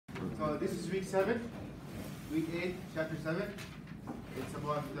So this is week 7, week 8, chapter 7. It's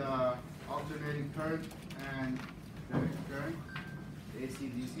about alternating current and direct current,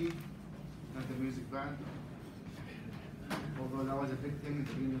 AC, DC, not the music band. Although that was a big thing at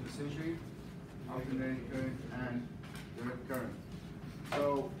the beginning of the century, alternating current and direct current.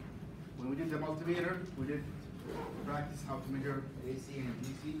 So when we did the multimeter, we did practice how to measure AC and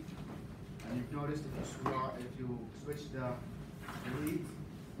DC. And you've noticed if you switch the leads,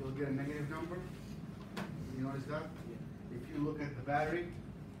 you'll get a negative number. You notice that? Yeah. If you look at the battery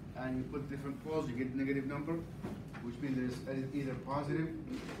and you put different poles, you get negative number, which means there's either positive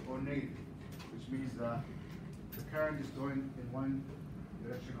or negative, which means the current is going in one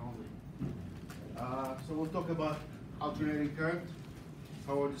direction only. So we'll talk about alternating current,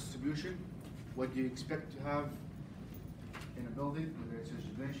 power distribution, what do you expect to have in a building, whether it's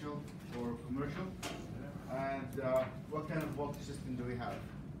residential or commercial, and what kind of voltage system do we have.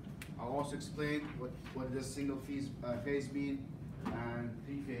 I'll also explain what does single phase mean and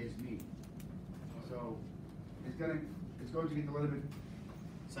three-phase mean. So it's going to get a little bit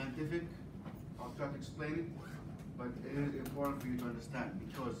scientific. I'll try to explain it, but it is important for you to understand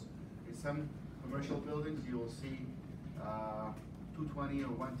because in some commercial buildings you will see 220 or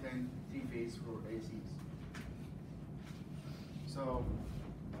 110 three-phase for ACs. So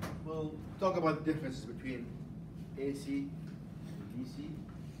we'll talk about the differences between AC and DC.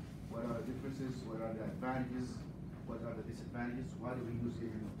 What are the differences? What are the advantages? What are the disadvantages? Why do we use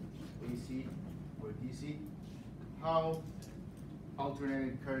it in AC or DC? How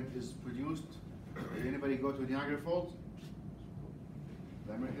alternating current is produced? Did anybody go to Niagara Falls?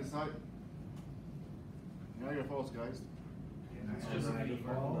 The American side? Niagara Falls, guys. It's just Niagara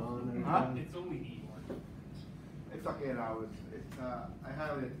Falls. Huh? It's only New York. It's like 8 hours. I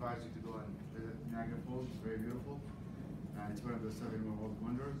highly advise you to go and visit Niagara Falls. It's very beautiful. And it's one of the 7 world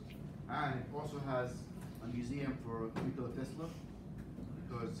wonders. And it also has a museum for Nikola Tesla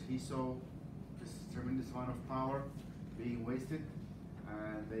because he saw this tremendous amount of power being wasted,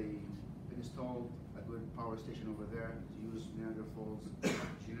 and they installed a good power station over there to use Niagara Falls to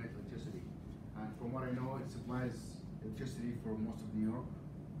generate electricity. And from what I know, it supplies electricity for most of New York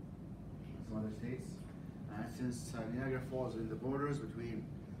and some other states. And since Niagara Falls is in the borders between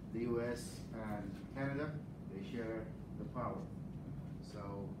the US and Canada, they share the power.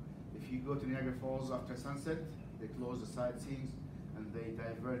 So if you go to Niagara Falls after sunset, they close the sightseeing and they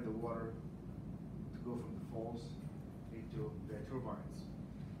divert the water to go from the falls into their turbines.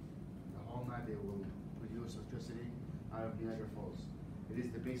 The whole night they will produce electricity out of Niagara Falls. It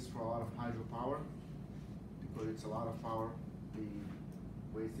is the basis for a lot of hydropower because it's a lot of power being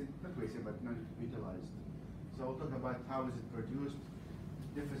wasted, not wasted, but not utilized. So we'll talk about how is it produced,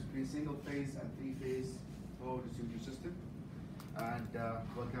 difference between single phase and three-phase power distribution system, and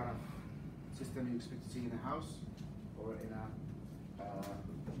what kind of system you expect to see in a house or in a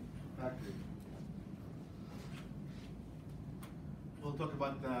factory. We'll talk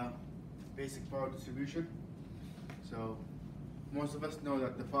about the basic power distribution. So most of us know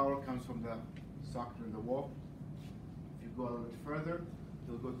that the power comes from the socket in the wall. If you go a little bit further,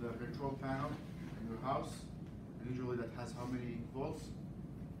 you'll go to the control panel in your house. And usually that has how many volts?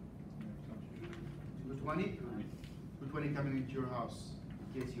 220? 220 coming into your house.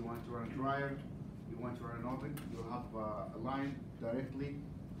 In case you want to run a dryer, you want to run an oven, you'll have a line directly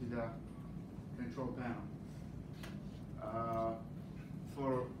to the control panel.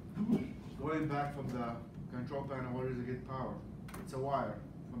 For going back from the control panel, where does it get power? It's a wire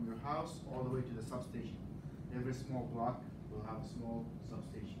from your house all the way to the substation. Every small block will have a small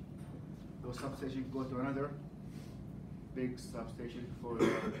substation. Those substations go to another big substation for the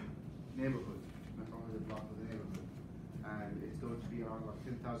neighborhood, not only the block of the neighborhood. And it's going to be around like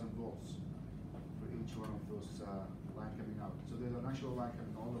 10,000 volts for each one of those line coming out. So there's an actual line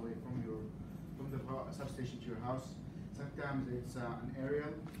coming all the way from the substation to your house. Sometimes it's an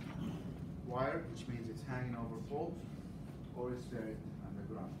aerial wire, which means it's hanging over poles, or it's buried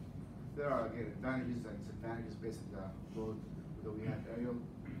underground. There are again advantages and disadvantages based on the road, whether we have aerial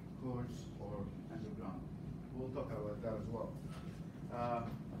cords or underground. We'll talk about that as well.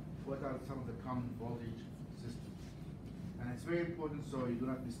 What are some of the common voltage systems? And it's very important so you do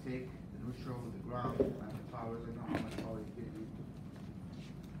not mistake the neutral with the ground and the power, and know how much power you get into.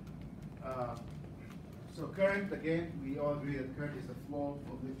 So current, again, we all agree that current is the flow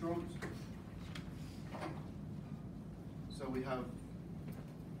of electrons. So we have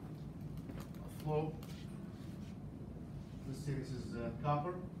a flow. Let's say this is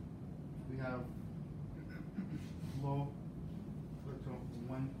copper. We have flow electron from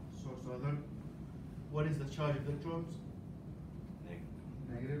one source to other. What is the charge of electrons? Negative.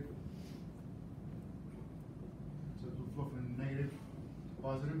 Negative.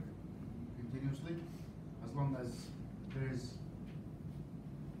 positive continuously, as long as there is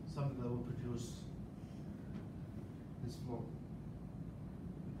something that will produce this flow.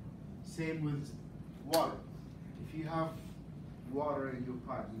 Same with water. If you have water in your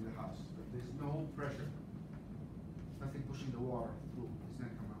pipe in the house, but there's no pressure, nothing pushing the water through, it's not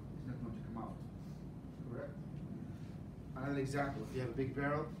come out. It's not going to come out. Correct? Another example, if you have a big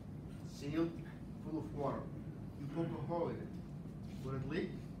barrel, sealed, full of water, you poke a hole in it. Will it leak?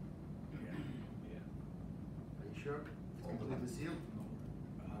 Yeah. Are you sure? It's completely sealed?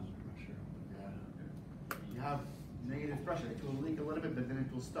 Yeah. You have negative pressure. It will leak a little bit, but then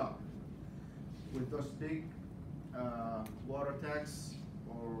it will stop. With those big water tanks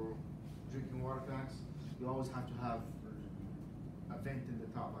or drinking water tanks, you always have to have a vent in the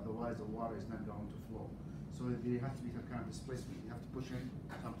top, otherwise the water is not going to flow. So there has to be some kind of displacement. You have to push in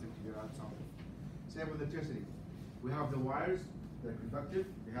something to get out something. Same with electricity. We have the wires, they're conductive,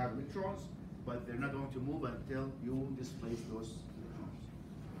 they have electrons, but they're not going to move until you displace those electrons.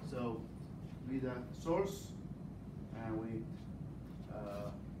 So we need a source, and we need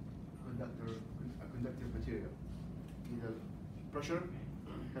a conductive material. You need a pressure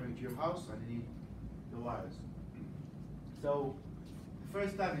coming to your house, and you need the wires. So the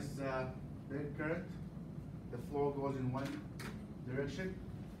first step is direct current. The flow goes in one direction.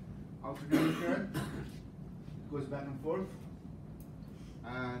 Alternating current, it goes back and forth.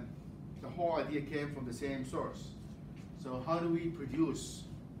 And the whole idea came from the same source. So how do we produce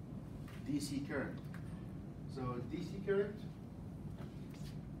DC current? So DC current,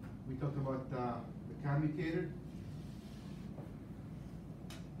 we talked about the commutator.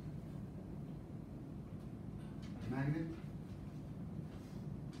 Magnet.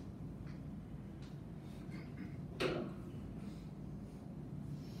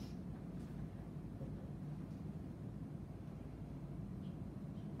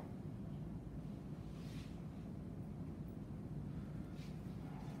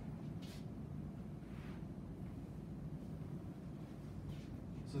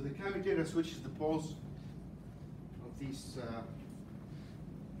 So the commutator switches the poles of these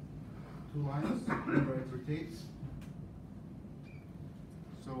two lines whenever it rotates.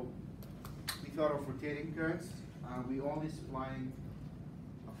 So we thought of rotating currents, we only supplying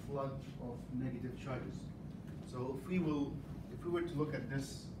a flood of negative charges. So if we were to look at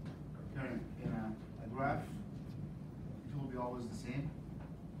this current in a graph, it will be always the same.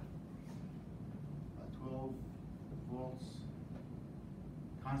 12 volts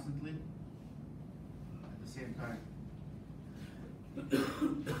constantly at the same time.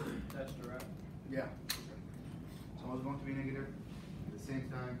 That's direct? Yeah. It's always going to be negative at the same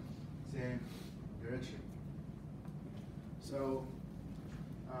time, same direction. So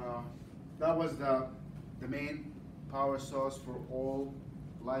that was the main power source for all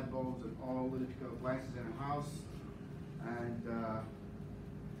light bulbs and all electrical appliances in a house, and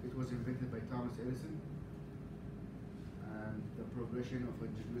it was invented by Thomas Edison. And the progression of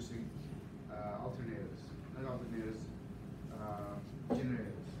introducing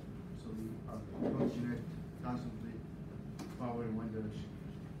generators. So we don't generate constantly power in one direction.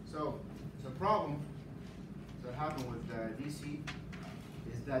 So the problem that happened with DC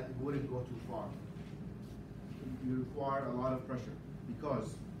is that it wouldn't go too far. You require a lot of pressure,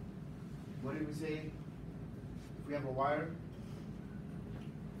 because what did we say? If we have a wire,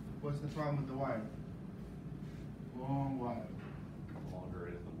 what's the problem with the wire? Long wire. The longer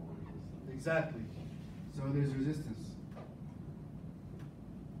it is, the more it is. Exactly. So there's resistance.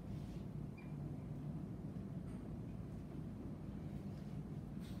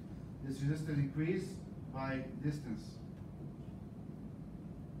 This resistance increases by distance.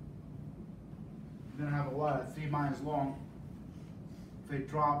 You're gonna have a wire 3 miles long. If it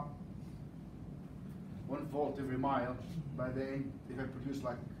drop 1 volt every mile, by the end, if I produce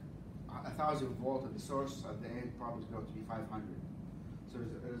like 1,000 volt at the source, at the end probably is going to be 500. So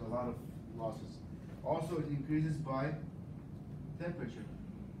there's a lot of losses. Also, it increases by temperature.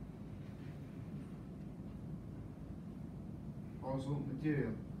 Also,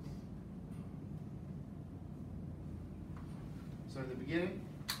 material. So in the beginning,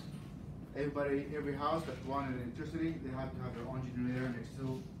 every house that wanted electricity, they have to have their own generator next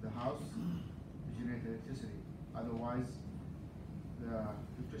to the house to generate electricity. Otherwise, the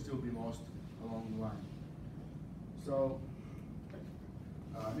electricity will be lost along the line. So,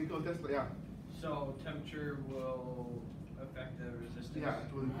 Nikola Tesla, yeah. So temperature will affect the resistance? Yeah,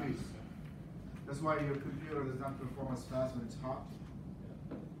 it will increase. That's why your computer does not perform as fast when it's hot.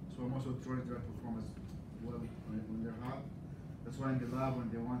 So most electronics don't perform as well when they're hot. That's why in the lab, when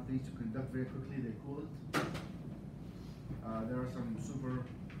they want things to conduct very quickly, they cool it. There are some super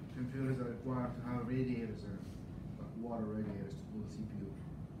computers that require to have radiators in it, like water radiators to cool the CPU.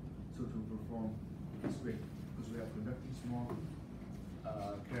 So to perform this way, because we have conducting small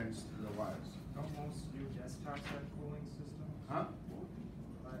currents to the wires. Don't most new desktops have cooling systems? Huh?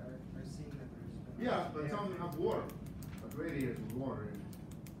 I've seen that there's been. Yeah, but some of them have water, like radiators with water in it,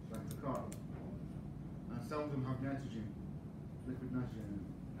 like the car. And some of them have nitrogen, liquid nitrogen in it.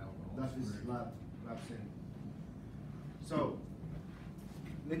 That's this lab saying. So,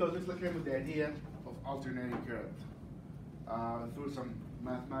 Nicholas just came with the idea of alternating current. Through some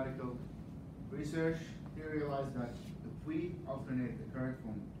mathematical research, he realized that if we alternate the current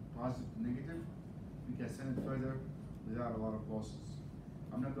from positive to negative, we can send it further without a lot of losses.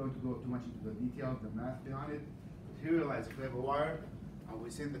 I'm not going to go too much into the detail of the math behind it, but he realized if we have a wire and we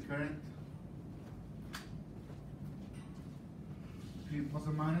send the current between plus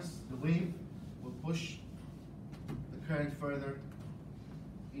and minus, the wave will push the current further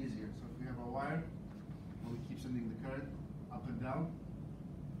easier. So if we have a wire and we keep sending the current up and down,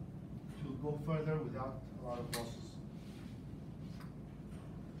 it will go further without a lot of losses.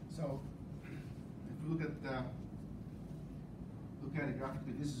 So if we look at it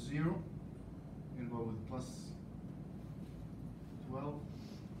graphically, this is 0. We're going to go with plus 12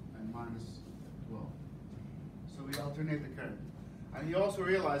 and minus 12. So we alternate the current. And he also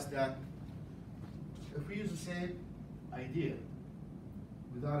realized that if we use the same idea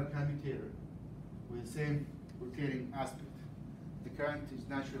without a commutator, with the same rotating aspect, the current is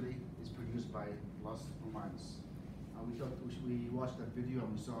naturally produced by plus or minus. We watched that video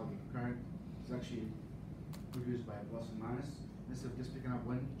and we saw the current is actually produced by plus and minus. Instead of just picking up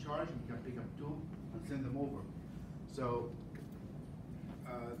one charge, we can pick up two and send them over. So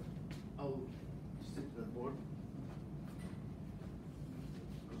I'll stick to that board.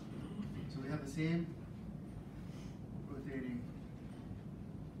 So we have the same rotating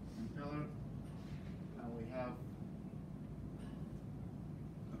impeller, and we have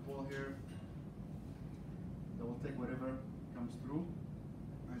a hole here that will take whatever comes through,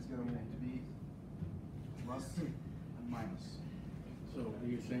 and it's going to be plus and minus. So what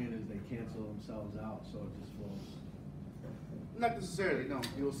you're saying is they cancel themselves out, so it just flows. Not necessarily, no.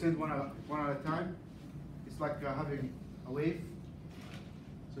 You will send one at a time. It's like having a wave.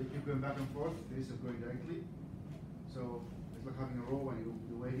 So you keep going back and forth. This is going directly. So it's like having a roll when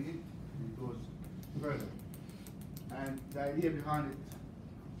you're waving it, and it goes further. And the idea behind it,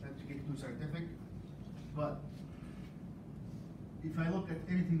 not to get too scientific, but if I look at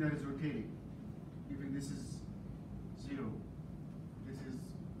anything that is rotating, even this is 0, this is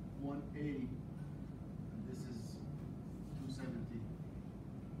 180, and this is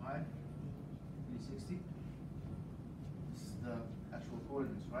 275, 360. This is the actual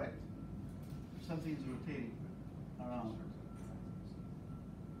coordinates, right? If something is rotating around,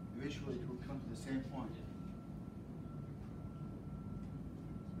 eventually it will come to the same point.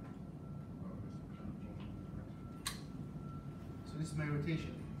 So this is my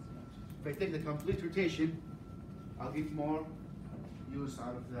rotation. If I take the complete rotation, I'll get more use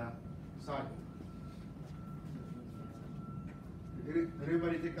out of the cycle. Did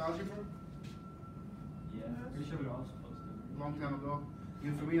everybody take algebra? Yeah, pretty sure we were all supposed to. A long time ago.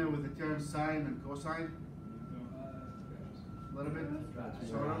 You familiar with the terms sine and cosine? A little bit?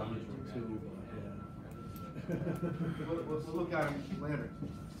 Sort of? We'll look at them later.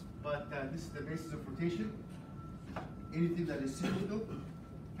 But this is the basis of rotation. Anything that is cyclical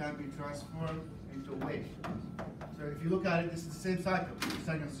can be transformed into a wave. So if you look at it, this is the same cycle.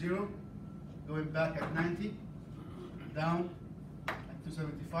 Starting at 0, going back at 90, down at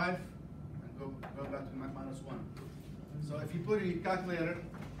 275, and go back to minus 1. So if you put in your calculator,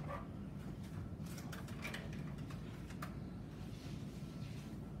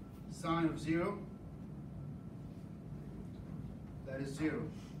 sine of 0, that is 0.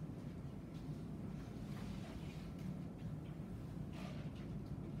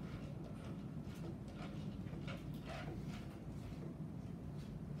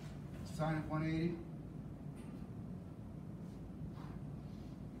 Sine of 180.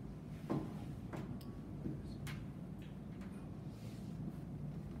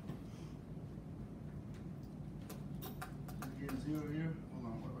 Again, 0 here. Hold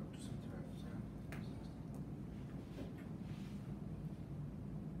on, what about 275?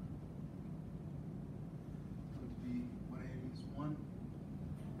 Going to be 180 is 1,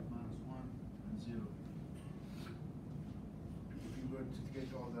 minus 1, and 0. If you were to get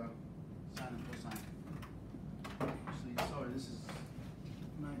all the sine and cosine. Actually, sorry, this is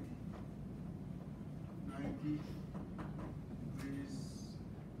 90. 90 degrees,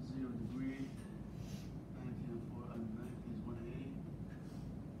 0 degree, 90 and 4 and 90.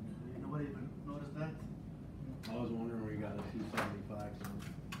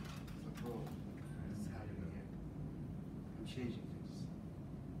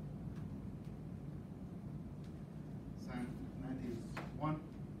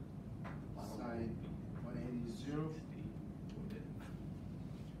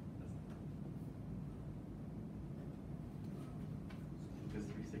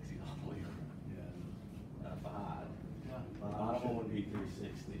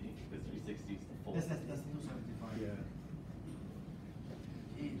 full. That's 275. Yeah.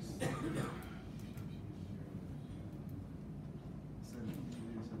 Jeez.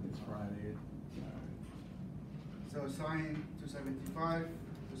 It's Friday. So sine 275,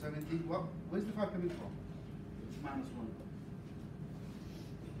 270. What? Where's the 5 coming from? It's minus 1.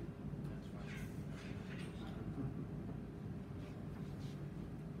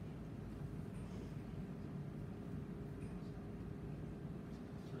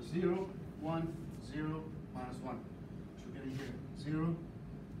 So 0, 1, 0, minus 1. So we're getting here 0,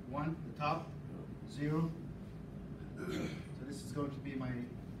 1, the top, 0. So this is going to be my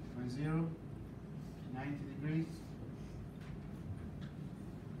 0, 90 degrees,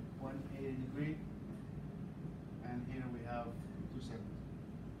 180 degree, and here we have 270.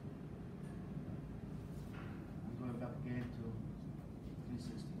 I'm going back again to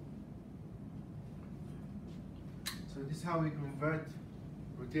 360. So this is how we convert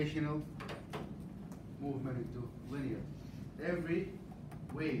rotational movement into linear. Every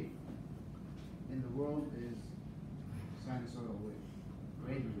wave in the world is sinusoidal wave,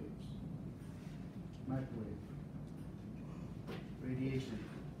 radio waves, microwave, radiation,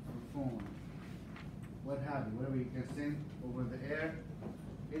 phone, what have you, whatever you can send over the air,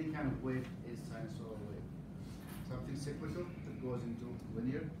 any kind of wave is sinusoidal wave. Something cyclical that goes into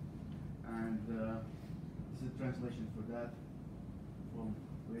linear, and this is a translation for that from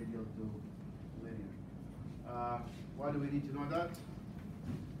radial to linear. Why do we need to know that?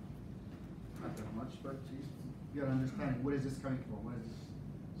 Not that much, but you got to understand where is this coming from? What is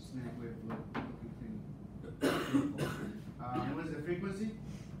this snake wave looking thing? What is the frequency?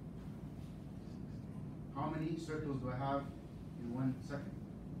 How many circles do I have in 1 second?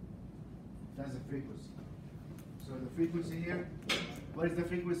 That's the frequency. So the frequency here, what is the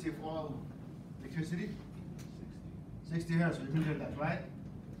frequency of all electricity? 60 hertz. We measured that, right?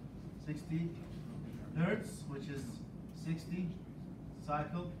 60 hertz, which is 60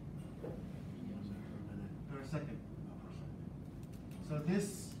 cycle per second. So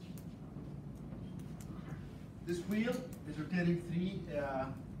this wheel is rotating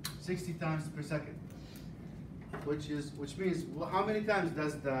 60 times per second, which means how many times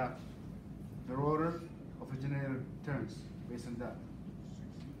does the rotor of a generator turns based on that?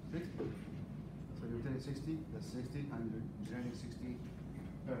 60. So you're rotating 60. That's 60, and you're generating 60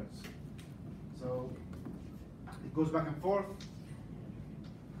 hertz. So it goes back and forth.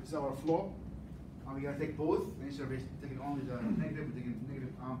 This is our flow. And we gotta take both. Instead of taking only the negative, we're taking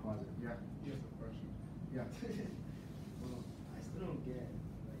negative and positive. Yeah. Just a question. Yeah. Well, I still don't get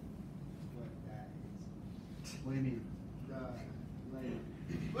like what that is. What do you mean?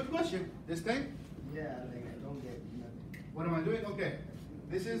 Like, Good question. This thing? yeah, like I don't get nothing. What am I doing? Okay.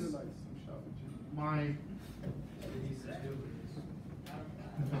 This is like some shopping. my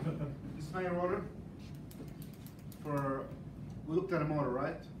this is my rotor. We looked at a motor,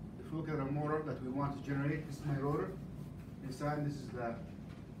 right? If we look at a motor that we want to generate, this is my rotor. Inside this is the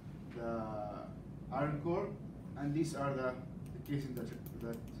iron core, and these are the casing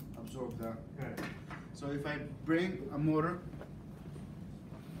that absorb the current. So if I bring a motor,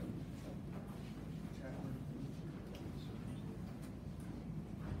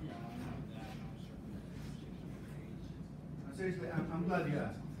 seriously, I'm glad you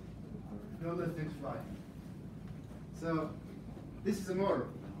asked. Don't let things fly. So this is a motor.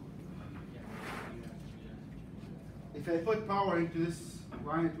 If I put power into this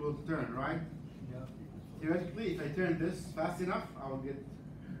line, it will turn, right? Yeah. Theoretically, if I turn this fast enough, I'll get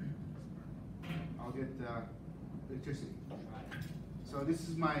electricity. So this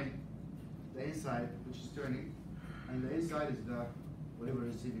is the inside, which is turning, and the inside is the whatever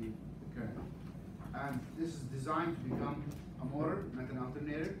receiving the current. And this is designed to become a motor, not an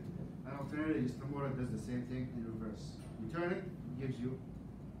alternator. An alternator is the motor that does the same thing in reverse. You turn it, it gives you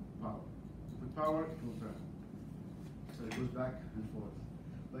power. You put power, it will turn. So it goes back and forth.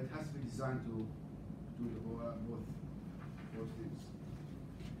 But it has to be designed to do both things.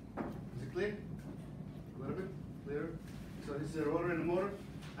 Is it clear? A little bit clearer? So this is a rotor and a motor,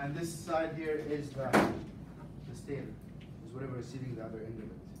 and this side here is the stator. Is whatever receiving the other end of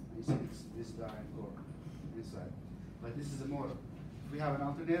it. And you see this is the iron core inside. But this is a motor. If we have an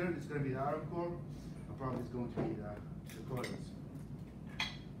alternator, it's going to be the iron core, and probably it's going to be the coils.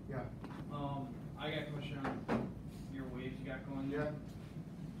 Yeah. I got a question on your waves you got going there.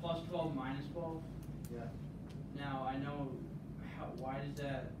 Yeah. Plus 12, minus 12. Yeah. Now I know why does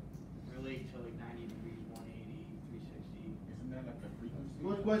that relate to like 90 degrees, 180, 360? Isn't that like a frequency?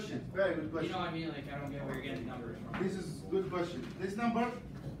 Good question. Very good question. You know what I mean? Like I don't get where you're getting numbers from. This is good question. This number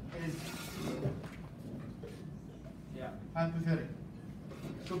is Yeah. hypothetical.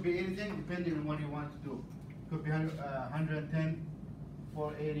 Could be anything depending on what you want to do. Could be 110,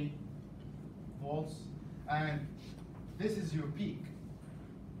 480 volts, and this is your peak.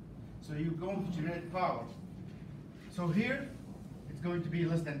 So you're going to generate power. So here, it's going to be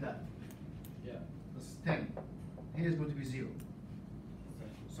less than that. Yeah. It's 10. Here is going to be 0.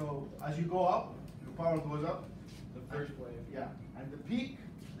 So as you go up, your power goes up. The first wave. Yeah, and the peak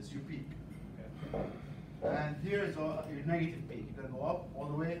is your peak. Okay. And here is your negative peak. You're gonna go up all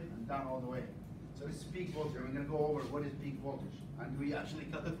the way and down all the way. So this is peak voltage. We're gonna go over what is peak voltage. And we actually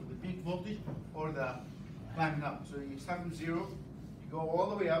calculate for the peak voltage or the climbing up. So you start from 0, you go all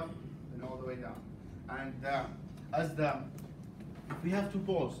the way up and all the way down. And if we have 2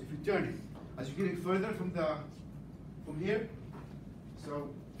 poles, if you turn it, as you're getting further from here,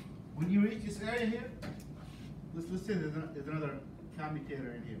 so when you reach this area here, let's say there's another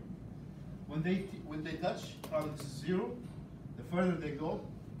commutator in here. When they touch, probably this is 0. The further they go,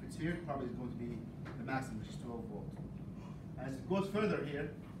 if it's here, probably it's going to be the maximum, which is 12 volts. As it goes further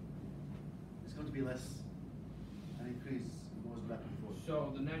here, it's going to be less and increase. It goes back and forth.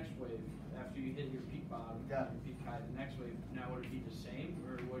 So the next wave, after you hit your peak bottom, Yeah. your peak high, the next wave, now would it be the same,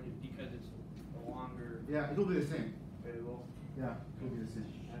 or would it, because it's a longer, Yeah, it will be the same. it will, Yeah, it will be the same.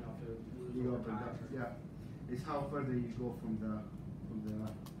 I don't know if it would You lose go over up and time. down. Yeah, it's how further you go from the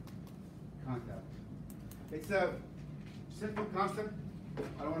contact. It's a simple concept.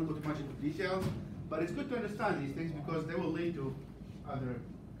 I don't want to go too much into details, but it's good to understand these things because they will lead to other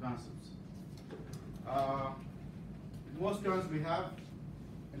concepts. Most guns we have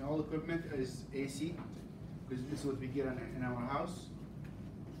in all equipment is AC, because this is what we get in our house.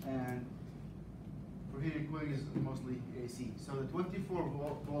 And for heating and cooling is mostly AC. So the 24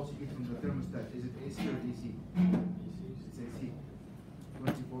 volts you get from the thermostat, is it AC or DC? It's AC.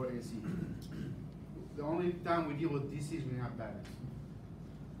 24 AC. The only time we deal with DC is when we have batteries.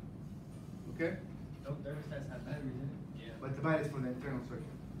 Okay? No thermostats have batteries in it. Yeah. But the batteries for the internal circuit.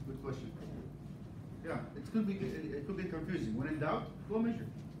 Good question. Yeah, it could be confusing. When in doubt, go measure.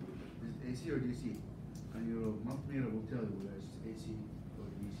 Is it AC or DC? And your multimeter will tell you whether it's AC or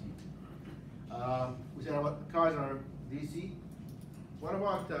DC. We said about cars are DC. What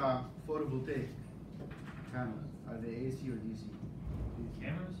about photovoltaic panels? Are they AC or DC?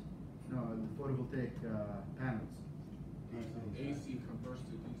 Cameras? No, the photovoltaic panels. AC converts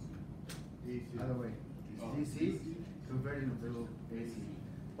to DC. Other way. It's Oh. DC converting to AC.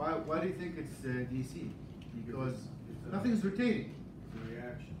 Why do you think it's DC? Because nothing's rotating. It's a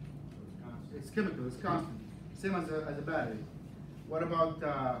reaction, so it's constant. It's chemical. It's constant. Same as a battery. What about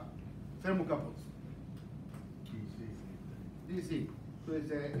thermocouples? DC. So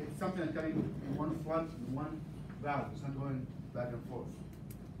it's something that's coming in one flood, in one valve. It's not going back and forth.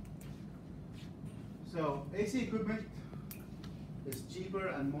 So AC equipment is cheaper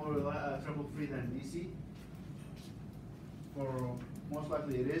and more trouble-free than DC. For most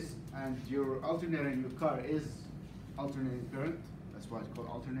likely it is, and your alternator in your car is alternating current. That's why it's called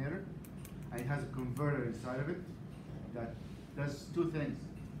alternator. And it has a converter inside of it that does 2 things.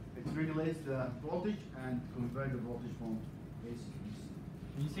 It regulates the voltage and converts the voltage from AC to DC.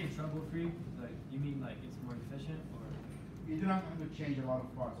 When you say trouble-free, like you mean like it's more efficient, or? You do not have to change a lot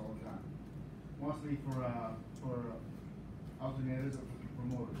of parts all the time. Mostly for alternators or for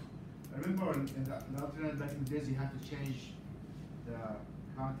motors. I remember in the alternator back in the days, you had to change the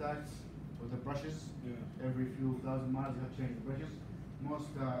contacts or the brushes. Yeah. Every few thousand miles, you have to change the brushes. Most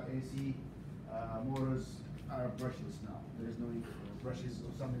AC motors are brushless now. There is no need for brushes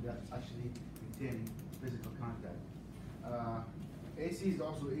or something that's actually maintaining physical contact. AC is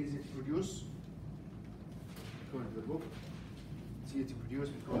also easy to produce, according to the book. It's easy to produce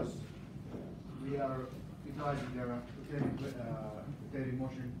because we are utilizing the rotating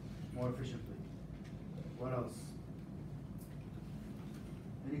motion more efficiently. What else?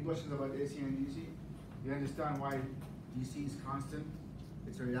 Any questions about AC and DC? You understand why DC is constant?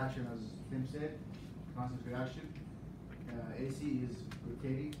 It's a reaction, as Tim said, constant reaction. AC is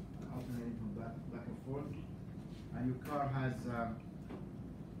rotating, alternating from back and forth. And your car has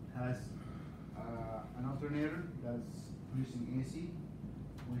an alternator that's producing AC,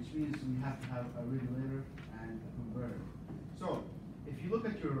 which means we have to have a regulator and a converter. So, if you look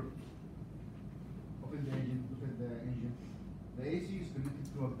at open the engine, look at the engine, the AC is connected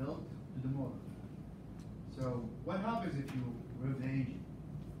to a belt to the motor. So, what happens if you rev the engine?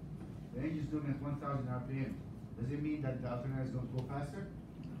 The engine is doing at 1,000 RPM. Does it mean that the alternator is going to go faster?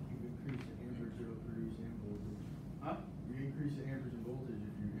 You increase the amperage, it'll produce amp voltage. Huh? You increase the amperage and voltage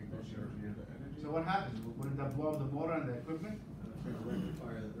if you increase the RPM. So what happens? Wouldn't that blow up the motor and the equipment? It's a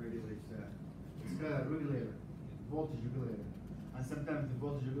rectifier that regulates that. It's got a regulator, voltage regulator. And And sometimes the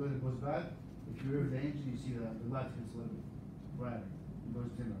voltage regulator goes bad. If you rev the engine, you see the light gets a little bit brighter. It goes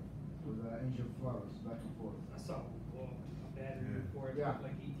dimmer. So the engine flutters back and forth. I saw one blow up a battery before, it Yeah. took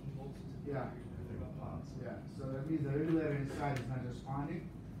like 18 volts into the Yeah. battery. and it got popped. Yeah, so that means the regulator inside is not responding,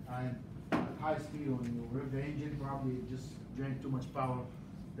 and at high speed, when you rev the engine, probably it just drained too much power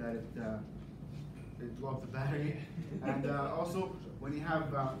that it blew up the battery. And also, when you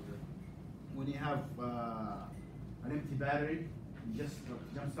have an empty battery, you just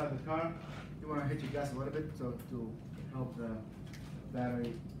jump start the car, you want to hit your gas a little bit so to help the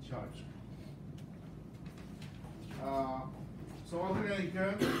battery charge. So alternating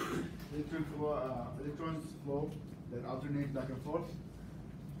current, electrons flow that alternate back and forth,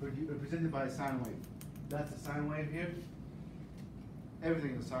 represented by a sine wave. That's a sine wave here.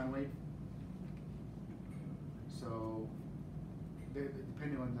 Everything is a sine wave. So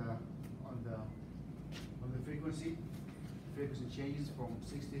depending on the frequency changes from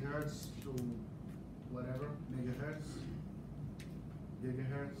 60 hertz to whatever megahertz,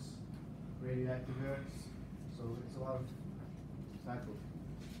 gigahertz, radioactive hertz. So it's a lot of cycles.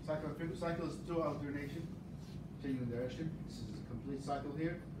 Cycle is two alternation, changing direction. This is a complete cycle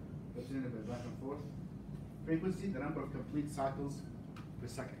here, represented by back and forth. Frequency, the number of complete cycles per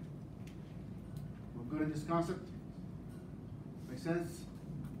second. We're good in this concept? Make sense?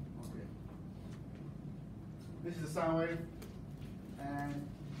 Okay. This is a sine wave, and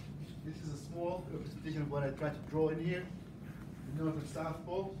this is a small representation of what I tried to draw in here, the north and south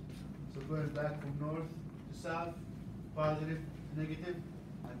pole. So going back from north to south, positive, negative,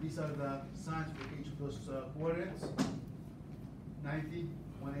 and these are the signs for each of those coordinates, 90,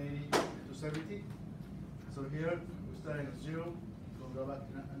 180, 270. So here, we're starting at 0, so we'll go back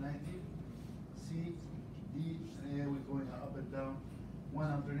to 90, C, D, and here we're going up and down, one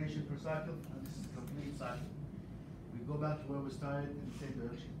alternation per cycle, and this is a complete cycle. We go back to where we started in the same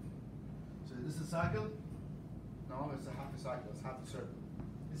direction. So this is a cycle? No, it's a half a cycle, it's half a circle.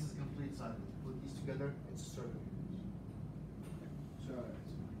 This is a complete cycle. Put these together, it's a circle. Sure.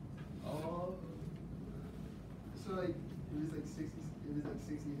 Oh. So like it was like 60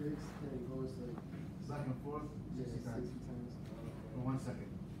 hertz, and it goes like Back and forth, 60 times. 60 times. For 1 second.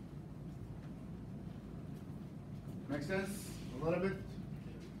 Make sense? A little bit?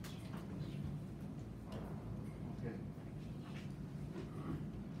 Okay.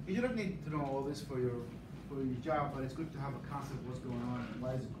 You don't need to know all this for your job, but it's good to have a concept of what's going on,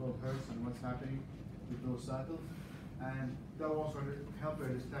 why is it called hertz, and what's happening with those cycles. And that'll also help you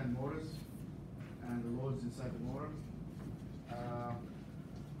understand motors and the loads inside the motor. I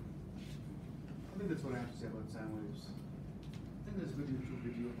think that's what I have to say about sine waves. I think there's a good YouTube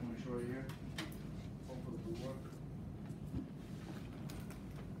video I'm going to show you here. Hopefully it will work.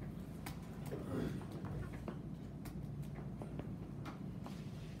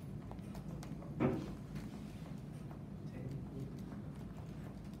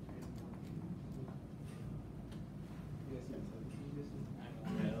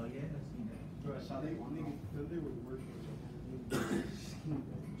 Hell yeah, I seen that. Bro, I saw they were working with I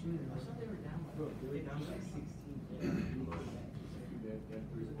thought they were down by, Bro, they were down by 16.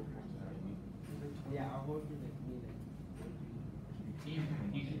 Yeah, our whole thing like me like.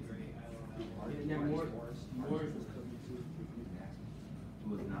 he's great, I love that. Yeah, more was coming too.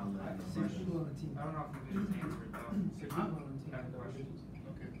 Was now letting them Six run. people on the team. I don't know if we've been answered though. Six people on the team. I have questions.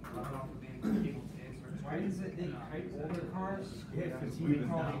 Okay. I don't know if we've been able to answer. Why is it they hype older cars? Yeah, 'cause We we've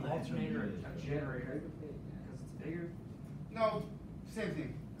call done the that. alternator a generator, because it's bigger. No, same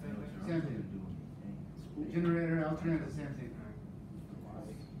thing. Same thing? Same thing. Generator, alternator, the same thing.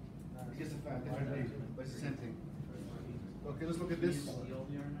 It's just a fact, different name, but it's the same thing. Okay, let's look at this. Steel the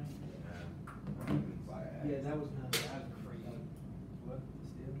other night? Yeah, that was not. That was crazy. What?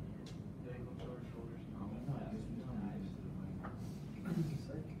 Steel? They looked over shoulders.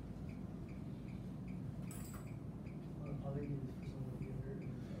 All they need is for someone to get hurt.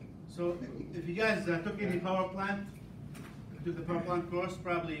 So if you guys took any power plant, took the power plant course,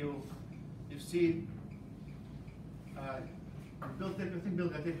 probably you've seen, Bill, I think Bill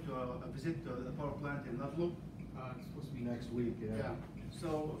got into a visit to the power plant in Ludlow. It's supposed to be next week, yeah. Yeah,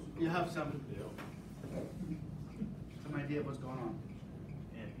 so you have some idea of what's going on.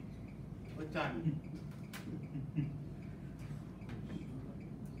 What time?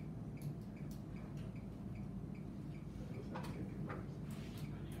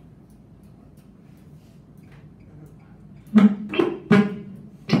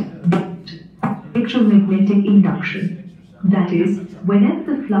 Electromagnetic induction. That is,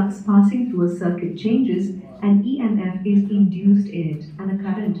 whenever the flux passing through a circuit changes, an EMF is induced in it and a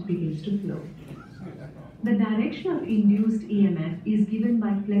current begins to flow. The direction of induced EMF is given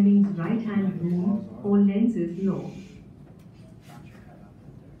by Fleming's right-hand rule or Lenz's law.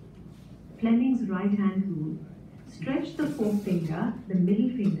 Fleming's right-hand rule. Stretch the forefinger, the middle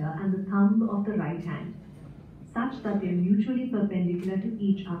finger, and the thumb of the right hand, such that they are mutually perpendicular to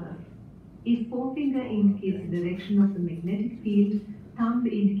each other. If forefinger indicates the direction of the magnetic field, thumb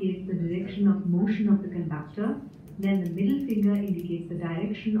indicates the direction of motion of the conductor, then the middle finger indicates the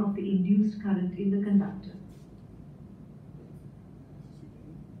direction of the induced current in the conductor.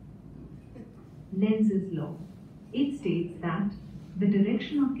 Lenz's law. It states that the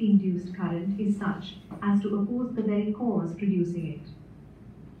direction of induced current is such as to oppose the very cause producing it.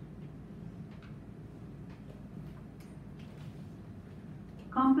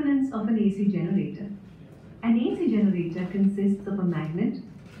 Components of an AC generator. An AC generator consists of a magnet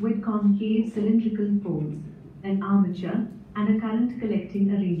with concave cylindrical poles, an armature, and a current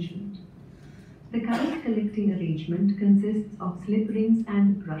collecting arrangement. The current collecting arrangement consists of slip rings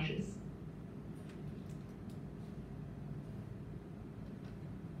and brushes.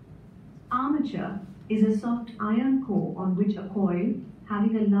 Armature is a soft iron core on which a coil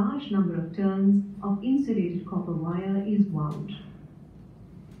having a large number of turns of insulated copper wire is wound.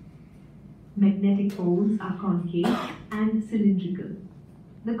 Magnetic poles are concave and cylindrical.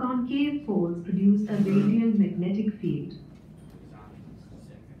 The concave poles produce a radial magnetic field.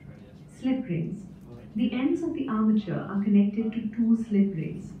 Slip rings. The ends of the armature are connected to two slip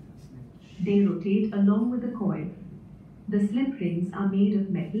rings. They rotate along with the coil. The slip rings are made of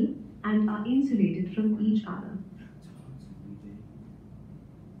metal and are insulated from each other.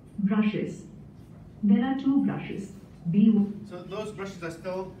 Brushes. There are two brushes. So those brushes are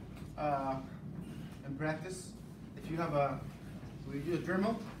still in practice. If you have when you do a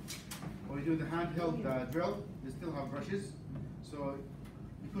Dremel, or you do the handheld drill, they still have brushes. So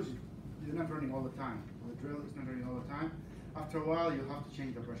because they're not running all the time, the drill is not running all the time. After a while, you have to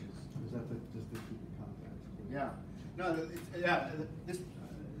change the brushes. Is that just to keep the contacts? Yeah. No,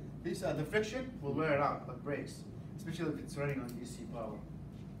 the friction will wear it out, like brakes, especially if it's running on DC power.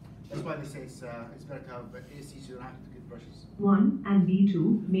 That's why they say it's better to have AC, so you don't have to get brushes. B1 and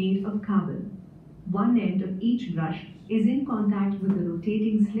B2 made of carbon. One end of each brush is in contact with the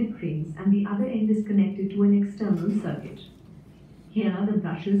rotating slip rings and the other end is connected to an external circuit. Here the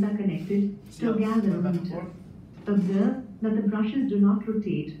brushes are connected to a galvanometer. Observe that the brushes do not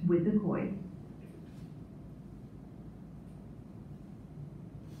rotate with the coil.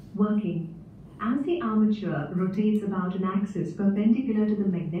 Working. As the armature rotates about an axis perpendicular to the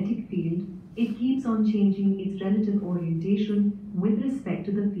magnetic field, it keeps on changing its relative orientation with respect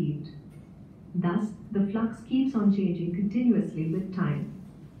to the field. Thus, the flux keeps on changing continuously with time.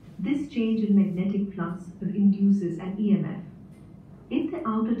 This change in magnetic flux induces an EMF. If the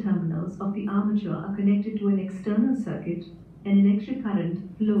outer terminals of the armature are connected to an external circuit, an electric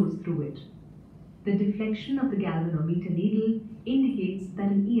current flows through it. The deflection of the galvanometer needle indicates that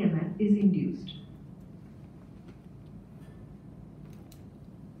an EMF is induced.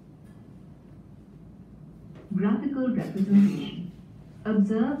 Graphical representation.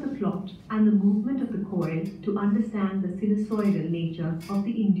 Observe the plot and the movement of the coil to understand the sinusoidal nature of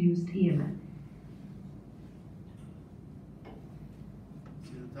the induced EMF.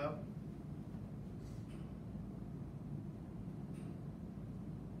 See the top?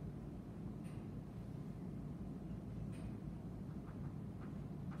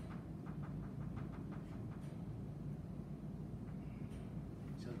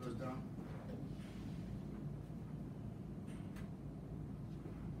 See how it goes down?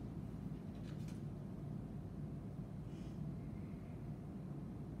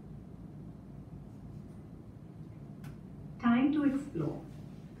 Time to explore.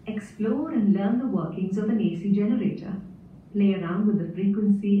 Explore and learn the workings of an AC generator. Play around with the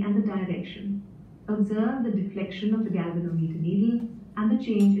frequency and the direction. Observe the deflection of the galvanometer needle and the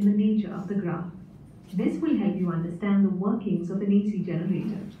change in the nature of the graph. This will help you understand the workings of an AC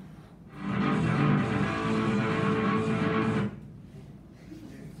generator.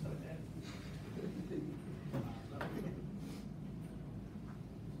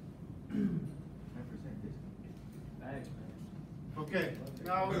 Okay,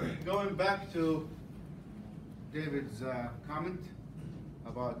 now going back to David's comment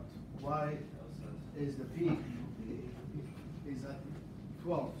about why is the peak is at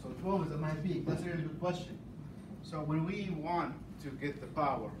 12. So 12 is at my peak. That's a really good question. So when we want to get the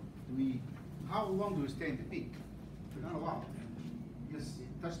power, how long do we stay in the peak? Not a lot. Just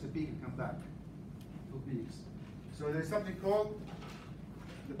touch the peak and come back. 2 peaks. So there's something called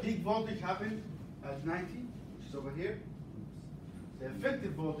the peak voltage happened at 90, which is over here. The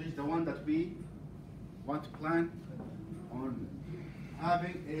effective voltage, the one that we want to plan on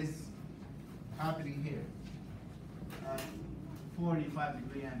having is happening here.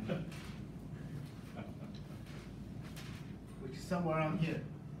 45-degree angle, which is somewhere around here.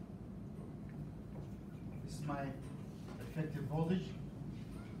 This is my effective voltage.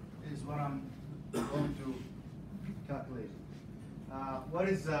 This is what I'm going to calculate. What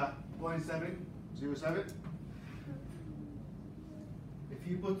is 0.707? If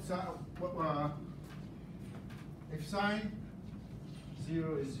you put if sine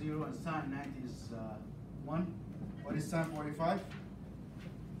 0 is 0 and sine 90 is 1, what is sine 45?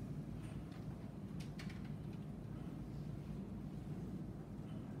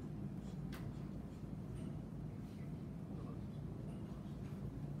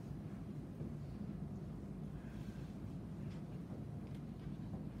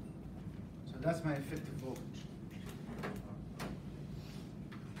 So that's my effective voltage.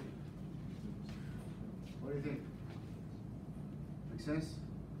 What do you think? Make sense?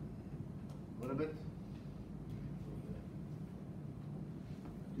 A little bit?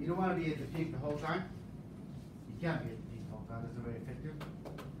 You don't want to be at the peak the whole time. You can't be at the peak the whole time. That's not very effective.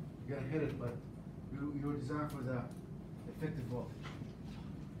 You're going to hit it, but you're designed for the effective voltage.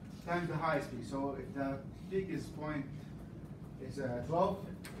 Times the highest peak. So if the peak is 12,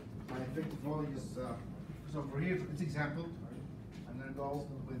 my effective voltage is, so for here, for this example, I'm going to go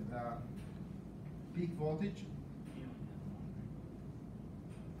with peak voltage.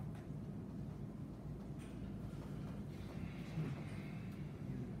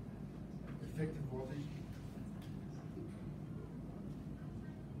 Effective voltage.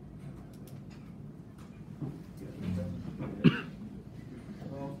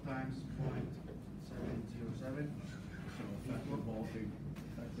 Times 0.707. So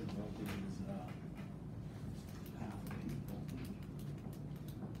effective voltage is half the peak voltage.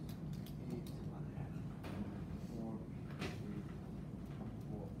 8.43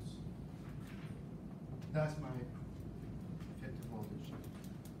 volts. That's my effective voltage.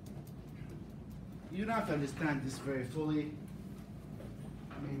 You don't have to understand this very fully.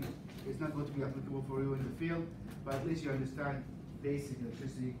 I mean, it's not going to be applicable for you in the field, but at least you understand basic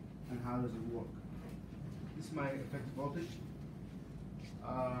electricity and how does it work. This is my effective voltage.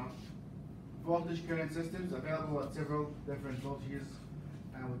 Voltage current systems available at several different voltages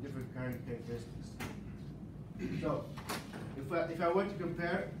and with different current characteristics. So, if I were to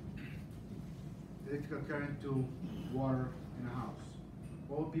compare electrical current to water in a house,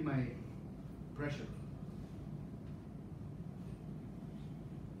 what would be my pressure?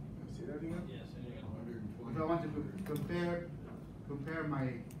 See that again? Yes, If I want to compare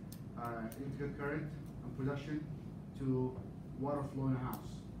my electrical current and production to water flow in a house,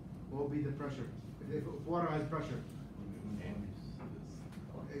 what will be the pressure? If water has pressure,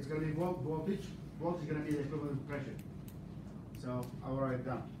 it's going to be voltage. Voltage is going to be the equivalent of pressure. So I'll write it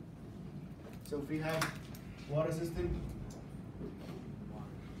down. So if we have water system,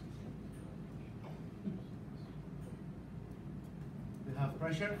 we have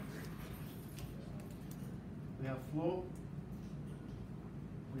pressure, we have flow,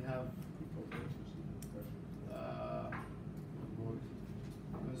 we have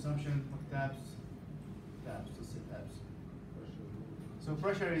consumption of taps, let's say taps. So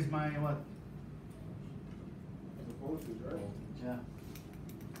pressure is my what? The voltage, right? Yeah.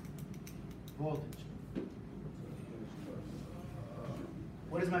 Voltage.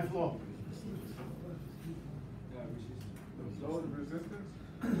 What is my flow? Load resistance?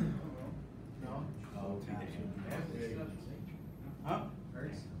 No. Oh, taps would be Huh?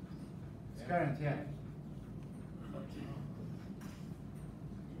 It's current, yeah.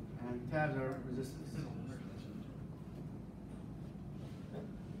 And tabs are resistance.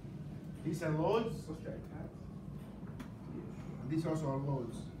 These are loads, What's that, taps? and these also are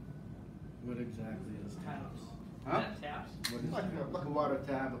loads. What exactly is taps? Huh? Is that taps? What is Like that? a water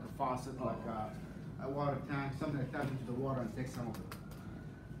tab, like a faucet, Oh. like a water tank, something that taps into the water and takes some of it.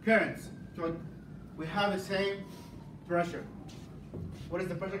 Currents. So we have the same pressure. What is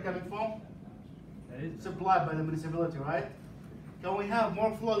the pressure coming from? Supplied by the municipality, right? Can we have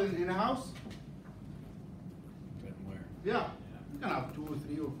more flow in a house? But where? Yeah. We can have 2 or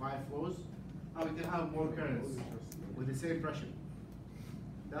 3 or 5 flows, and we can have more currents with the same pressure.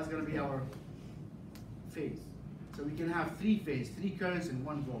 That's going to be our phase. So we can have 3 phase, 3 currents in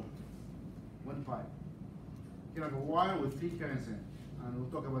 1 volt, 1 pipe. You can have a wire with 3 currents in, and we'll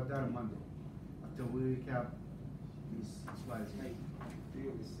talk about that on Monday after we recap these slides.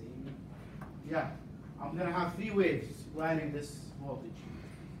 Yeah, I'm gonna have 3 waves riding this voltage,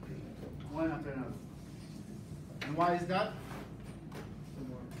 one after another. And why is that?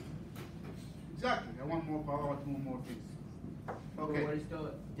 Exactly. I want more power, I want more things. But Okay. would it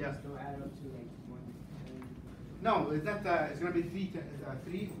still, Yes. still add up to like 110? No, it's not, it's gonna be three,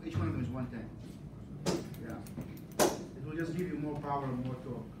 each one of them is 110. Yeah. It will just give you more power and more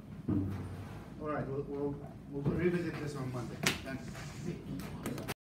torque. All right, we'll revisit this on Monday. Thanks.